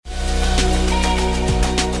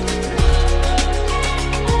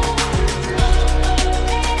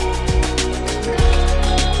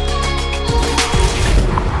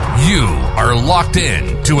locked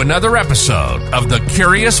in to another episode of The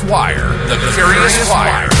Curious Wire. The Curious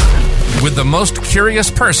Wire. With the most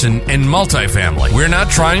curious person in multifamily. We're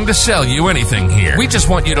not trying to sell you anything here. We just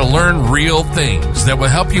want you to learn real things that will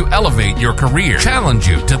help you elevate your career, challenge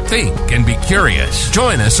you to think and be curious.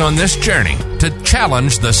 Join us on this journey to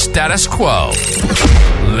challenge the status quo.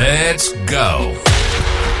 Let's go.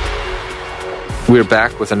 We're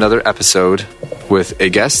back with another episode with a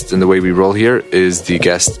guest, and the way we roll here is the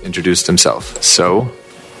guest introduced himself. So,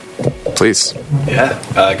 please.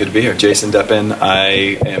 Yeah, good to be here. Jason Deppen.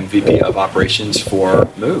 I am VP of Operations for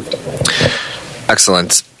Moved.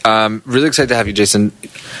 Excellent. Really excited to have you, Jason.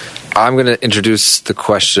 I'm going to introduce the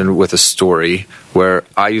question with a story where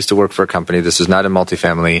I used to work for a company. This was not in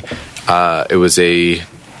multifamily. It was I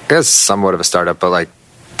guess, somewhat of a startup, but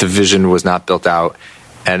the vision was not built out.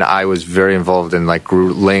 And I was very involved in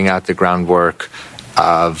laying out the groundwork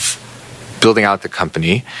of building out the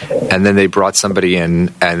company. And then they brought somebody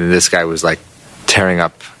in, and this guy was tearing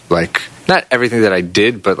up not everything that I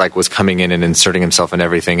did, but was coming in and inserting himself in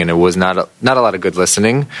everything. And it was not a lot of good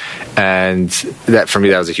listening. And that for me,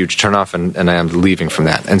 that was a huge turnoff. And I am leaving from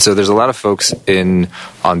that. And so there's a lot of folks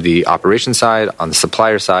on the operation side, on the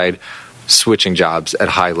supplier side, switching jobs at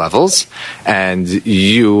high levels, and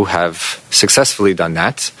you have successfully done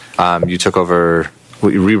that. You took over,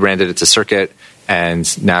 you rebranded it to Circuit,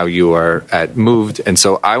 and now you are at Moved. And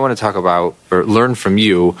so I want to talk about or learn from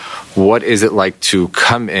you, what is it like to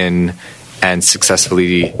come in and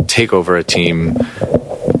successfully take over a team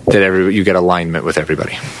that you get alignment with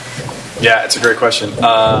everybody? Yeah, it's a great question,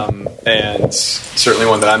 and certainly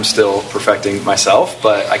one that I'm still perfecting myself,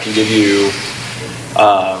 but I can give you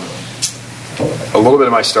a little bit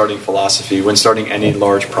of my starting philosophy when starting any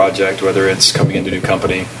large project, whether it's coming into a new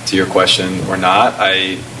company, to your question or not.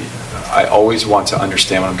 I always want to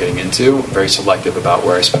understand what I'm getting into. I'm very selective about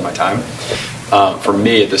where I spend my time. For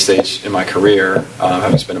me, at this stage in my career,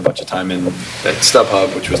 having spent a bunch of time at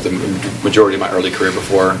StubHub, which was the majority of my early career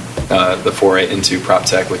before the foray into prop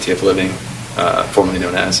tech with TF Living, formerly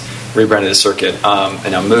known as, rebranded as Circuit,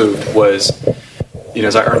 and now Moved, was,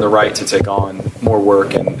 as I earned the right to take on more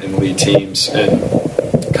work and lead teams and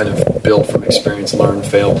kind of build from experience, learn,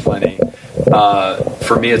 fail plenty.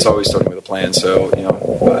 For me, it's always starting with a plan. So,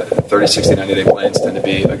 30, 60, 90-day plans tend to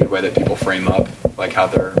be a good way that people frame up how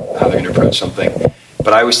they're going to approach something.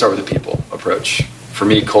 But I always start with a people approach. For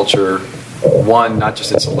me, culture, one, not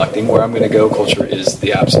just in selecting where I'm going to go, culture is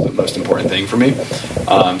the absolute most important thing for me.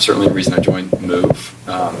 Certainly the reason I joined Move,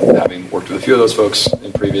 having worked with a few of those folks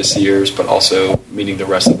in previous years, but also meeting the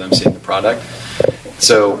rest of them, seeing the product.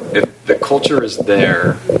 So if the culture is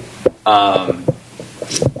there,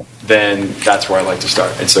 then that's where I like to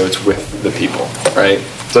start. And so it's with the people, right?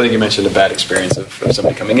 So I think you mentioned a bad experience of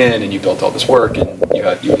somebody coming in and you built all this work and you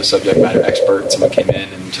were the subject matter expert and someone came in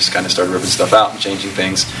and just kind of started ripping stuff out and changing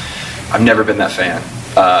things. I've never been that fan.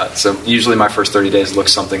 So usually my first 30 days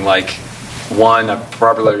looks something like, one, I've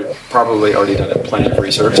probably already done plenty of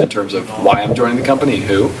research in terms of why I'm joining the company and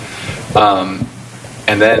who.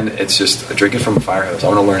 And then it's just drinking from a fire hose. I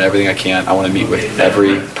want to learn everything I can. I want to meet with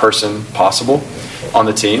every person possible on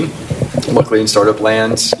the team. Luckily in startup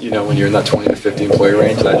land, when you're in that 20 to 50 employee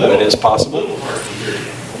range, that is possible.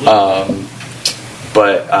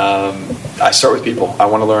 But I start with people. I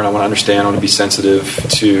want to learn. I want to understand. I want to be sensitive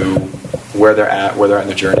to where they're at in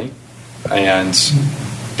their journey. And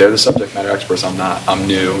they're the subject matter experts. I'm not. I'm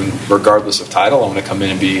new. And regardless of title, I want to come in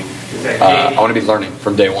and be. I want to be learning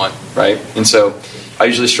from day one, right? And so I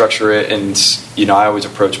usually structure it, and I always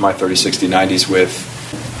approach my 30, 60, 90s with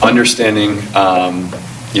understanding.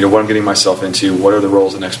 What I'm getting myself into, what are the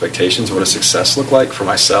roles and expectations, what does success look like for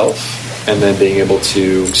myself, and then being able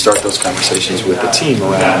to start those conversations with the team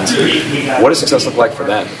around what does success look like for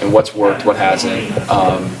them, and what's worked, what hasn't.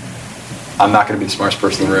 I'm not going to be the smartest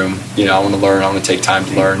person in the room. I want to learn, I want to take time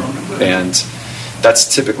to learn, and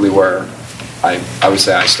that's typically where I would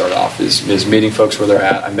say I start off, is meeting folks where they're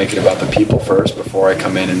at. I make it about the people first before I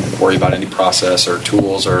come in and worry about any process or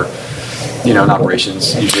tools or in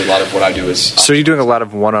operations. Usually a lot of what I do is... So you're doing a lot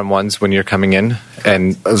of one-on-ones when you're coming in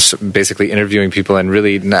and basically interviewing people and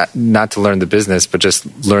really not to learn the business, but just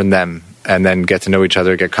learn them and then get to know each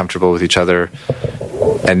other, get comfortable with each other.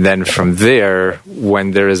 And then from there,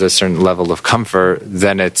 when there is a certain level of comfort,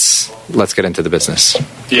 then it's, let's get into the business.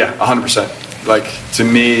 Yeah, 100%. To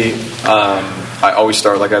me, I always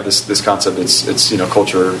start, I have this concept, it's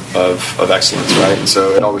culture of excellence, right? And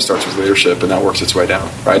so it always starts with leadership, and that works its way down,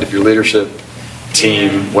 right? If your leadership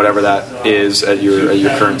team, whatever that is at your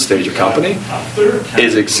current stage of company,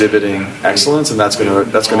 is exhibiting excellence, and that's going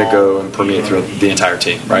to go and permeate through the entire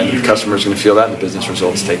team, right? And the customer's going to feel that, and the business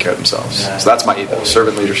results take care of themselves. So that's my ethos: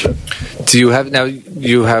 servant leadership. Do you have now?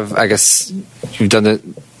 You have, I guess, you've done it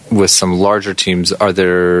with some larger teams. Are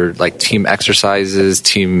there like team exercises,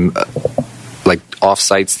 team like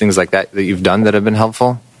offsites, things like that you've done that have been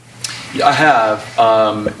helpful? Yeah, I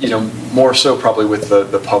have. More so probably with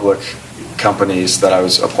the public companies that I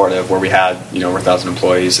was a part of, where we had over 1,000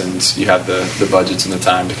 employees, and you had the budgets and the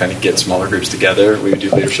time to kind of get smaller groups together. We would do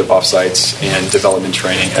leadership offsites and development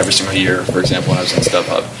training every single year. For example, when I was in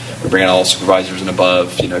StubHub, we bring in all supervisors and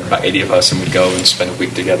above, about 80 of us, and we'd go and spend a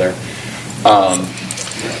week together.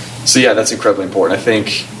 So yeah, that's incredibly important. I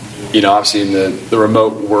think obviously in the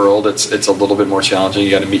remote world, it's a little bit more challenging. You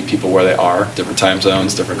got to meet people where they are, different time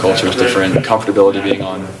zones, different cultures, different comfortability being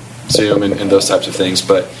on Zoom and those types of things.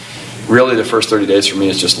 But really, the first 30 days for me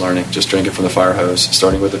is just learning, just drinking from the fire hose,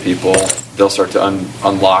 starting with the people. They'll start to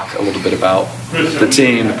unlock a little bit about the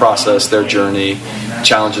team, the process, their journey,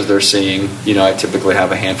 challenges they're seeing. I typically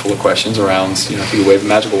have a handful of questions around, if you wave a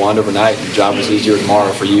magical wand overnight and your job was easier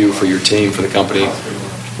tomorrow for you, for your team, for the company,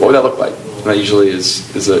 what would that look like? And that usually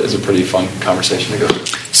is a pretty fun conversation to go through.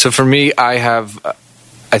 So for me, I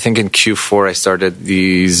think in Q4 I started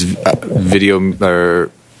these video or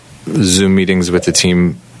Zoom meetings with the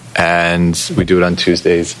team, and we do it on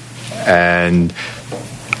Tuesdays. And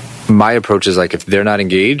my approach is like, if they're not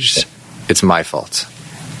engaged, it's my fault.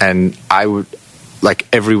 And I would, like,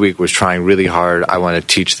 every week was trying really hard. I want to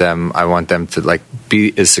teach them. I want them to like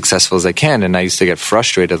be as successful as they can. And I used to get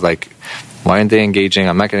frustrated, like, why aren't they engaging?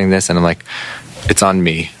 I'm not getting this. And I'm like, it's on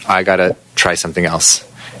me. I got to try something else.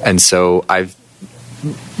 And so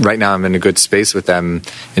right now I'm in a good space with them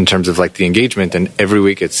in terms of like the engagement, and every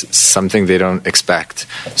week it's something they don't expect.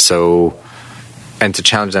 So, and to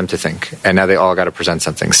challenge them to think. And now they all got to present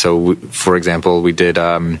something. So for example, we did,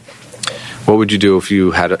 what would you do if you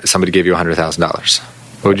had somebody gave you $100,000?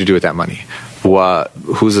 What would you do with that money?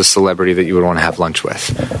 Who's a celebrity that you would want to have lunch with?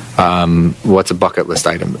 What's a bucket list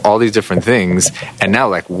item? All these different things. And now,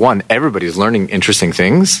 like, everybody's learning interesting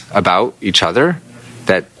things about each other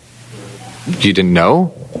that you didn't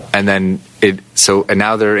know. And then and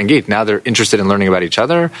now they're engaged. Now they're interested in learning about each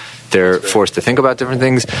other. They're forced to think about different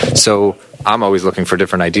things. So I'm always looking for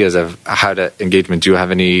different ideas of how to engagement. Do you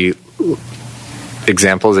have any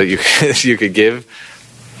examples that you could give?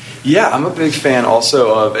 Yeah, I'm a big fan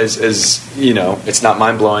also of, as it's not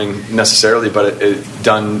mind-blowing necessarily, but it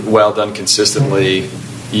done consistently,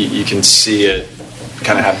 you can see it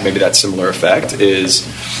kind of have maybe that similar effect is,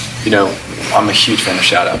 I'm a huge fan of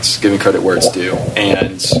shout-outs, giving credit where it's due.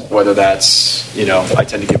 And whether that's, I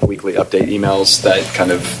tend to give weekly update emails that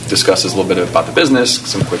kind of discusses a little bit about the business,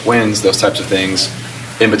 some quick wins, those types of things,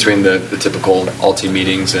 in between the typical all-team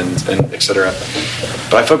meetings and et cetera.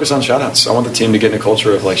 But I focus on shout-outs. I want the team to get in a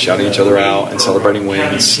culture of like shouting each other out and celebrating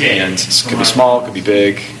wins. And it could be small, it could be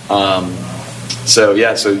big. So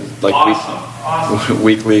like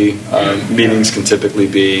weekly meetings can typically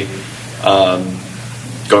be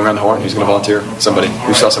going around the horn. Who's going to volunteer? Somebody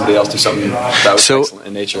who saw somebody else do something that was excellent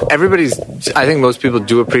in nature. I think most people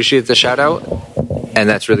do appreciate the shout-out, and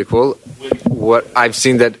that's really cool. What I've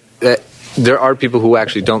seen that there are people who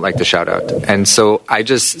actually don't like the shout out. And so I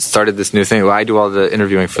just started this new thing. I do all the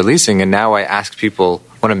interviewing for leasing, and now I ask people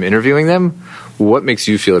when I'm interviewing them, what makes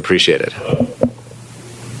you feel appreciated?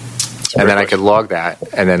 And then I could log that.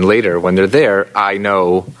 And then later when they're there, I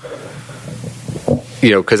know,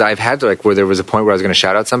 because I've had to, where there was a point where I was going to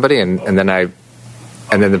shout out somebody and then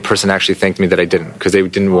the person actually thanked me that I didn't, because they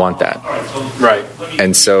didn't want that. Right.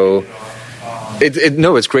 And so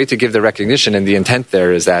it's great to give the recognition, and the intent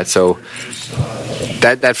there is that. So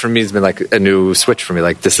that for me has been like a new switch for me.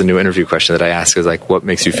 Like, this is a new interview question that I ask is like, what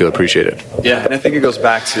makes you feel appreciated? Yeah, and I think it goes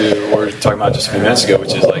back to what we were talking about just a few minutes ago,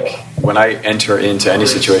 which is like, when I enter into any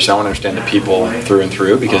situation, I want to understand the people through and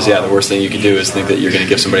through, because the worst thing you can do is think that you're going to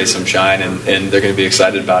give somebody some shine and they're going to be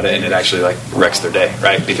excited about it, and it actually like wrecks their day,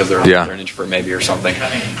 right? Because they're an introvert maybe or something.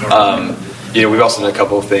 We've also done a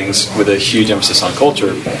couple of things with a huge emphasis on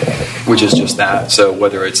culture, which is just that. So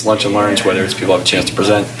whether it's lunch and learns, whether it's people have a chance to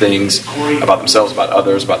present things about themselves, about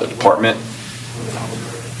others, about their department.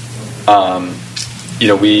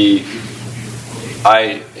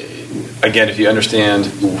 again, if you understand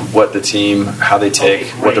what the team, how they take,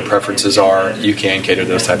 what their preferences are, you can cater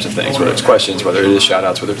those types of things, whether it's questions, whether it is shout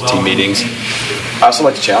outs, whether it's team meetings. I also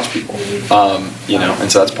like to challenge people,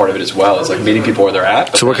 and so that's part of it as well. It's like meeting people where they're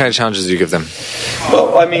at. So what kind of challenges do you give them?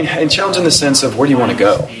 Well, I mean, and challenge in the sense of where do you want to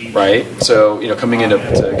go, right? So, coming into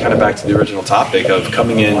kind of back to the original topic of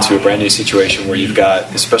coming into a brand new situation where you've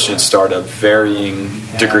got, especially in startup, varying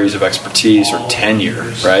degrees of expertise or tenure,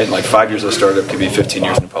 right? Like 5 years of a startup could be 15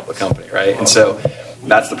 years in a public company, right? And so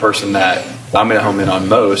that's the person that I'm going to home in on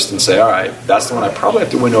most and say, all right, that's the one I probably have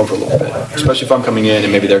to win over a little bit, especially if I'm coming in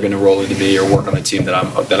and maybe they're going to roll into me or work on a team that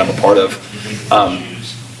I'm a part of.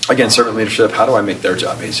 Again, servant leadership, how do I make their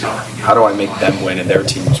job easier? How do I make them win and their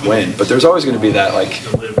teams win? But there's always going to be that,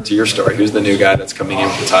 like, to your story, who's the new guy that's coming in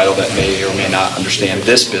with the title that may or may not understand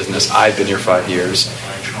this business? I've been here 5 years.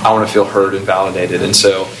 I want to feel heard and validated. And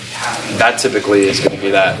so that typically is going to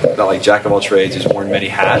be that like jack of all trades who's worn many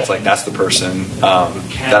hats. Like that's the person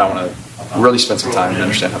that I want to really spend some time and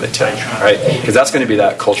understand how they tick, right? Because that's going to be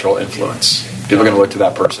that cultural influence. People are going to look to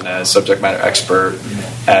that person as subject matter expert,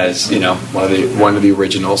 as one of the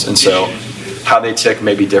originals, and so how they tick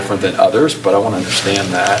may be different than others. But I want to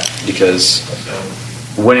understand that because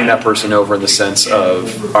winning that person over in the sense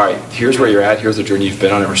of, all right, here's where you're at, here's the journey you've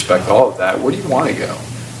been on, and respect all of that. Where do you want to go,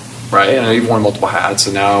 right? And you've worn multiple hats,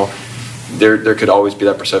 and now there could always be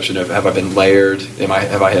that perception of, have I been layered?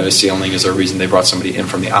 Have I had a ceiling? Is there a reason they brought somebody in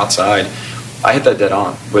from the outside? I hit that dead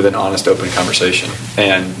on with an honest, open conversation,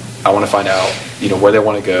 and I want to find out, where they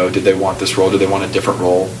want to go. Did they want this role? Do they want a different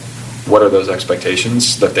role? What are those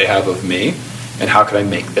expectations that they have of me? And how can I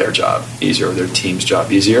make their job easier, or their team's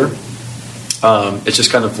job easier? It's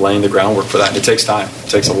just kind of laying the groundwork for that. And it takes time. It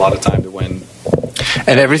takes a lot of time to win.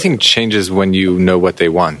 And everything changes when you know what they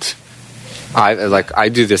want. I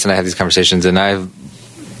do this and I have these conversations, and I have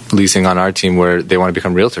leasing on our team where they want to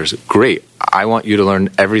become realtors. Great. I want you to learn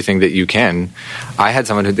everything that you can. I had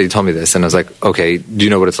someone they told me this, and I was like, okay, do you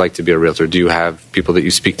know what it's like to be a realtor? Do you have people that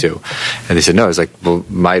you speak to? And they said, no. I was like, well,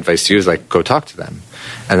 my advice to you is like, go talk to them.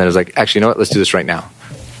 And then I was like, actually, you know what? Let's do this right now.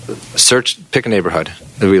 Pick a neighborhood.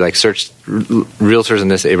 We searched realtors in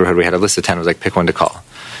this neighborhood. We had a list of 10. I was like, pick one to call.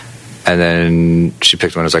 And then she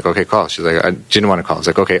picked one. I was like, okay, call. She was like, I didn't want to call. I was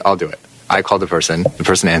like, okay, I'll do it. I called the person. The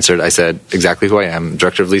person answered. I said exactly who I am,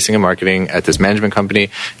 director of leasing and marketing at this management company.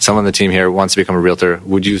 Someone on the team here wants to become a realtor.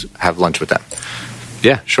 Would you have lunch with them?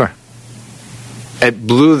 Yeah, sure. It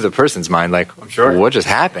blew the person's mind. Like, I'm sure. What just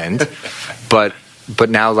happened? but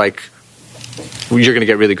now, like, you're going to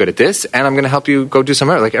get really good at this, and I'm going to help you go do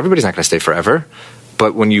somewhere. Like, everybody's not going to stay forever.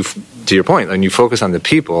 But when you, to your point, when you focus on the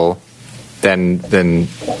people, then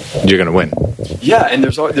you're going to win. Yeah, and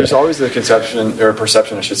there's always the conception or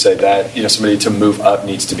perception, I should say, that somebody to move up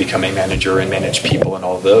needs to become a manager and manage people and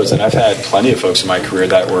all of those. And I've had plenty of folks in my career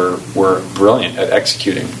that were brilliant at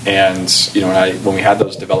executing. And when we had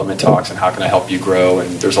those development talks and how can I help you grow, and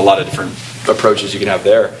there's a lot of different approaches you can have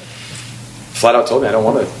there. Flat out told me I don't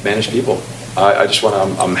want to manage people. I just want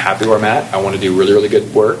to. I'm happy where I'm at. I want to do really, really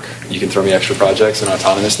good work. You can throw me extra projects and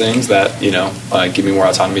autonomous things that give me more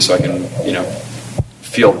autonomy, so I can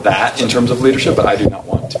feel that in terms of leadership. But I do not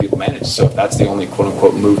want to people manage. So if that's the only quote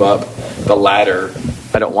unquote move up the ladder,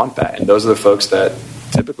 I don't want that. And those are the folks that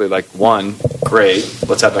typically great.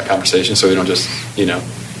 Let's have that conversation so we don't just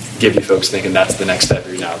give you folks thinking that's the next step.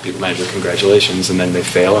 You're now people manager. Congratulations, and then they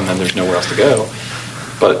fail, and then there's nowhere else to go.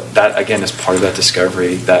 But that, again, is part of that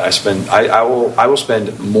discovery that I spend. I will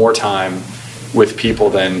spend more time with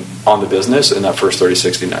people than on the business in that first 30,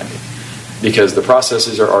 60, 90. Because the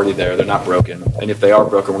processes are already there. They're not broken. And if they are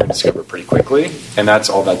broken, we're going to discover it pretty quickly. And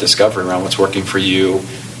that's all that discovery around what's working for you,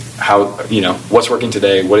 what's working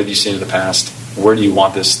today, what have you seen in the past, where do you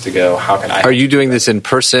want this to go, how can I... Are you doing this in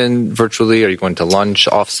person, virtually? Are you going to lunch,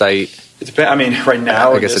 off-site? It depends. I mean, right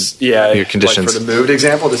now, your conditions. Like for the moved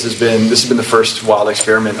example, this has been the first wild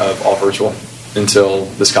experiment of all virtual until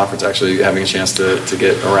this conference. Actually, having a chance to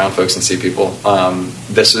get around folks and see people.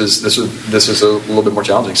 This is a little bit more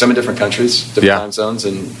challenging. Some in different countries, different time zones,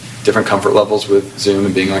 and different comfort levels with Zoom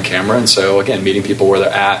and being on camera. And so, again, meeting people where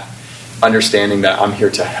they're at, understanding that I'm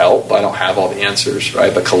here to help. I don't have all the answers,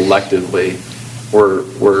 right? But collectively,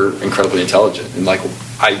 we're incredibly intelligent, and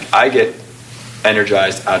I get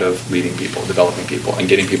energized out of leading people, developing people, and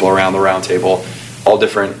getting people around the round table, all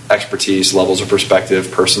different expertise, levels of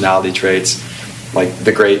perspective, personality traits, like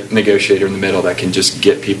the great negotiator in the middle that can just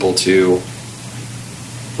get people to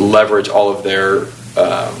leverage all of their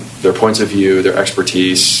points of view, their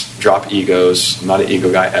expertise, drop egos. I'm not an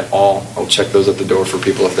ego guy at all. I'll check those at the door for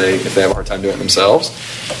people if they have a hard time doing it themselves,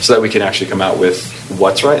 so that we can actually come out with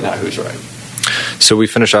what's right, not who's right. So we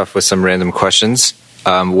finish off with some random questions.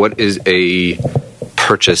 What is a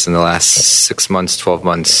purchase in the last 6 months, 12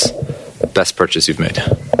 months, best purchase you've made?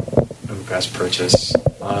 Best purchase.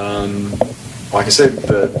 Like I said,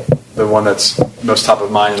 the one that's most top of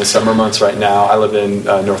mind in the summer months right now, I live in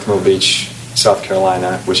North Myrtle Beach, South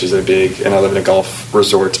Carolina, which is and I live in a golf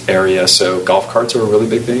resort area, so golf carts are a really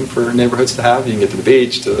big thing for neighborhoods to have. You can get to the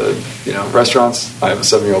beach, to the restaurants. I have a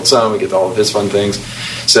 7-year-old son. We get to all of his fun things.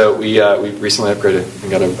 So we recently upgraded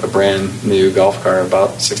and got a brand new golf cart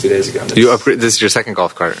about 60 days ago. You upgrade? This is your second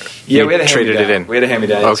golf cart? Yeah, we had a traded it in. We had a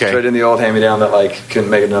hand-me-down. Okay. Traded in the old hand-me-down that couldn't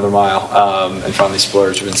make it another mile, and finally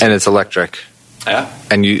splurged. And it's electric. Yeah.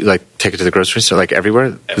 And you take it to the grocery store,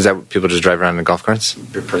 everywhere? Is that people just drive around in golf carts?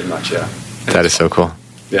 Pretty much, yeah. That is so cool.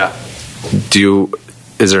 Yeah.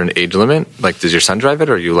 Is there an age limit? Does your son drive it,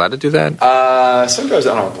 or are you allowed to do that? Son drives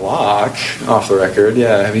it on a block, off the record.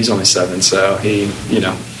 Yeah, he's only 7, so he,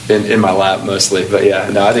 in my lap mostly. But yeah,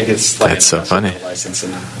 no, I think it's that's so funny. License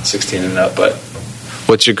and 16 and up. But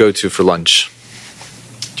what's your go-to for lunch?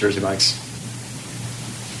 Jersey Mike's.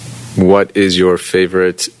 What is your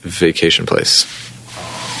favorite vacation place?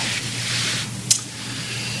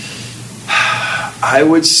 I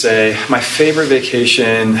would say my favorite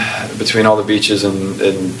vacation between all the beaches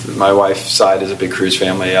and my wife's side is a big cruise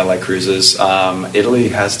family. I like cruises. Italy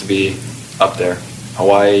has to be up there.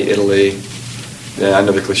 Hawaii, Italy. Yeah, I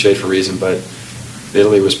know the cliche for a reason, but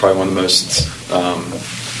Italy was probably one of the most.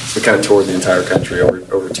 We kind of toured the entire country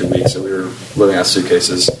over 2 weeks, so we were living out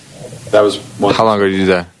suitcases. That was one. How long ago did you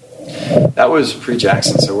do that? That was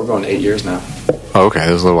pre-Jackson, so we're going 8 years now. Oh, okay.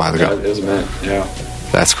 It was a little while ago. Yeah, it was a minute, yeah.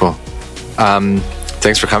 That's cool.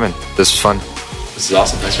 Thanks for coming. This was fun. This is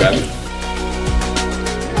awesome. Thanks for having me.